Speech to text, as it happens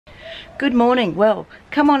Good morning. Well,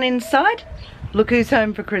 come on inside. Look who's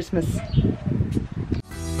home for Christmas.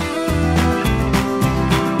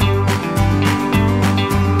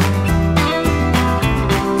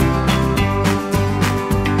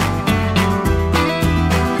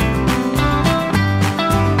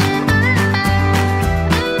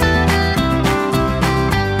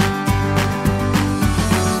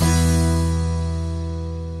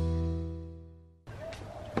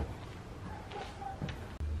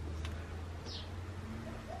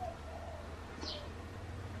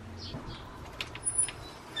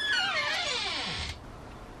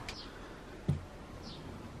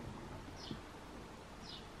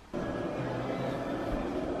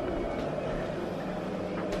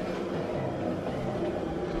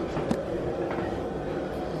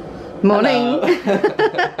 Morning. Wait,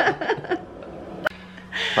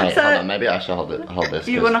 hold on, maybe I should hold this.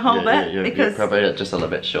 You want to hold that? You're because probably just a little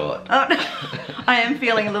bit short. Oh, no. I am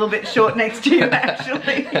feeling a little bit short next to you,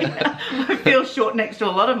 actually. I feel short next to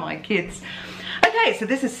a lot of my kids. Okay, so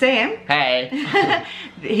this is Sam. Hey.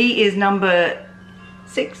 He is number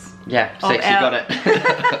 6. Yeah, 6, you got it.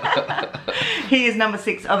 He is number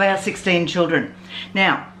 6 of our 16 children.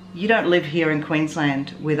 Now, you don't live here in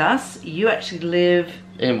Queensland with us. You actually live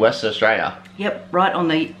in Western Australia. Yep, right on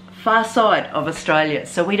the far side of Australia.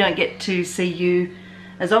 So we don't get to see you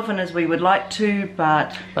as often as we would like to,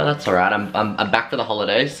 but that's all right. I'm back for the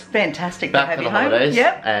holidays. Fantastic back to have for you the holidays. Home.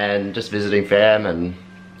 Yep. And just visiting fam and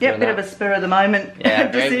yep, bit of a spur of the moment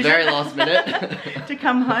decision. Very last minute to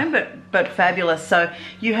come home, but fabulous. So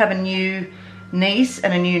you have a new niece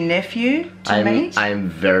and a new nephew to meet. I'm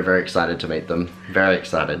very excited to meet them. Very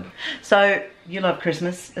excited. So you love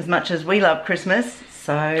Christmas as much as we love Christmas.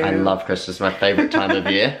 So I love Christmas, my favourite time of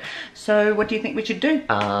year. So what do you think we should do?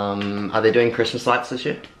 Are they doing Christmas lights this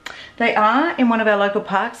year? They are in one of our local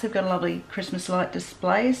parks. They've got a lovely Christmas light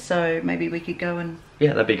display, so maybe we could go and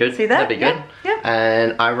yeah, that'd be good. See that? That'd be good. Yeah.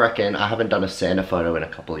 And I reckon I haven't done a Santa photo in a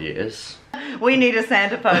couple of years. We need a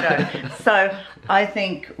Santa photo. So I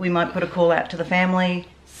think we might put a call out to the family,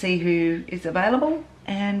 see who is available,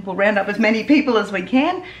 and we'll round up as many people as we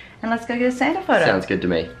can, and let's go get a Santa photo. Sounds good to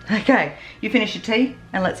me. Okay, you finish your tea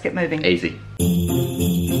and let's get moving. Easy.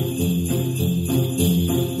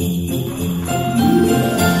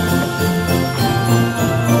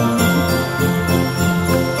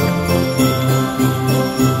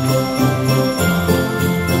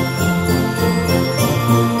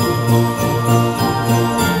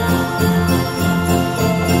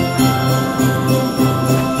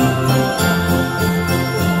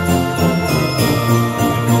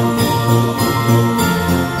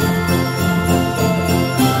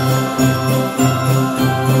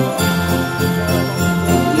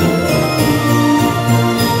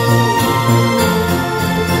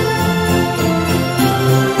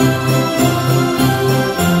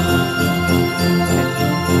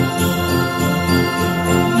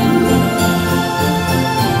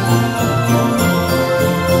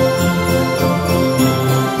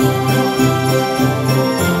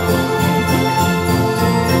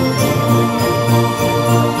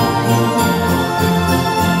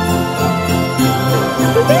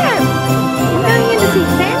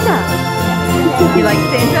 You like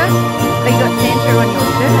Santa? Oh, you got Santa on your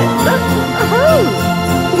shirt. Look! Oh!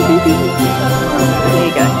 There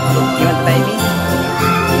you go. You want the baby?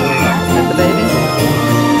 Want the baby?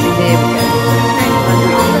 There we go.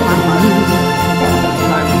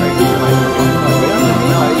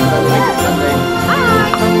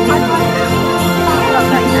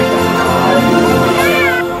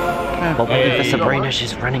 Well, waiting for Sabrina,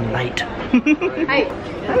 she's running late. Hey,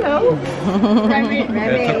 hello. Remy.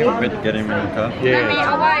 Get him in the car. Yeah. Remy,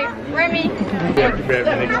 away. Remy.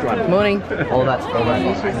 The next one. Morning. All that's all that.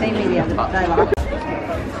 You should see me the other day.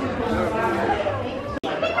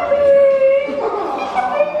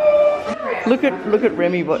 Look at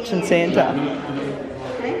Remy watching Santa.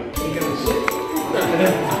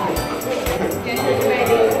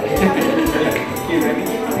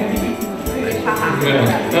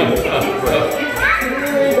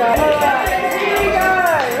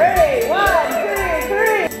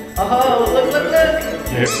 Oh, look.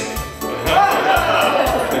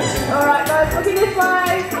 Alright guys, looking this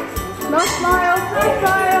way. Nice smile.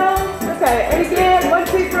 Okay, and again, 1,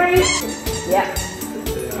 2, 3. Yeah.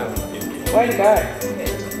 Way to go.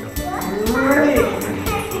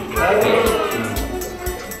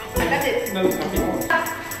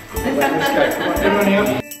 Everyone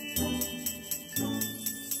else?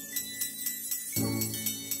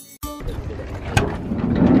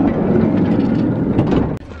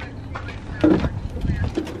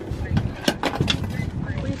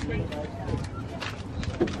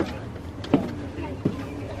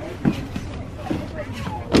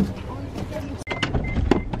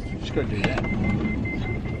 just got to do that.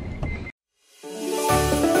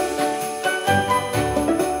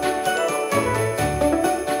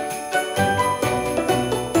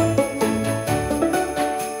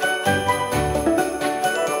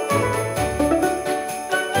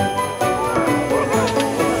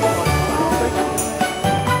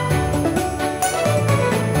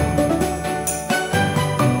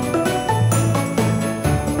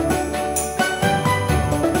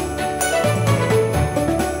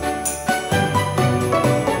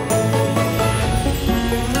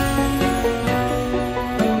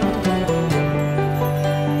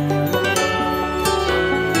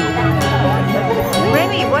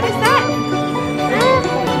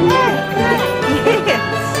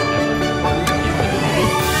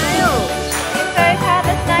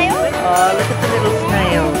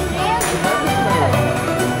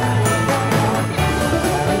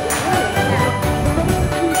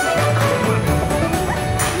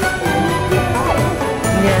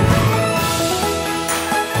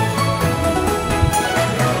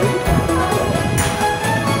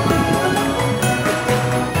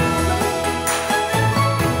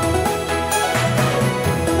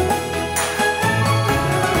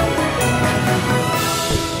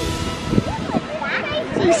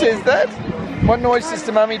 He says that. What noise does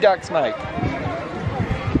the mummy ducks make? Oh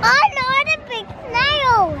no, it's a big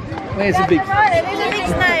snail. Where's the big? Right, it is a big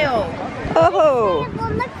snail. Oh. It's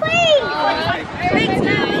on the tree. Big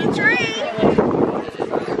snail in the tree.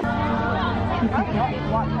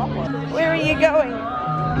 Where are you going?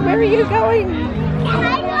 Where are you going?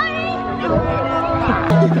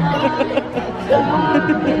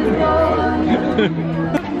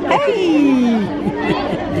 Hey!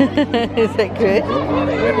 Is that good?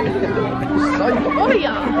 Oh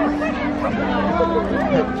yeah.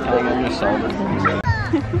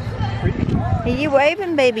 Are you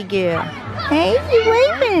waving, baby girl? Hey, you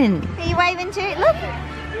waving? Are you waving too? Look,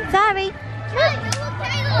 sorry.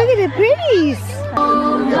 Look at the pretties.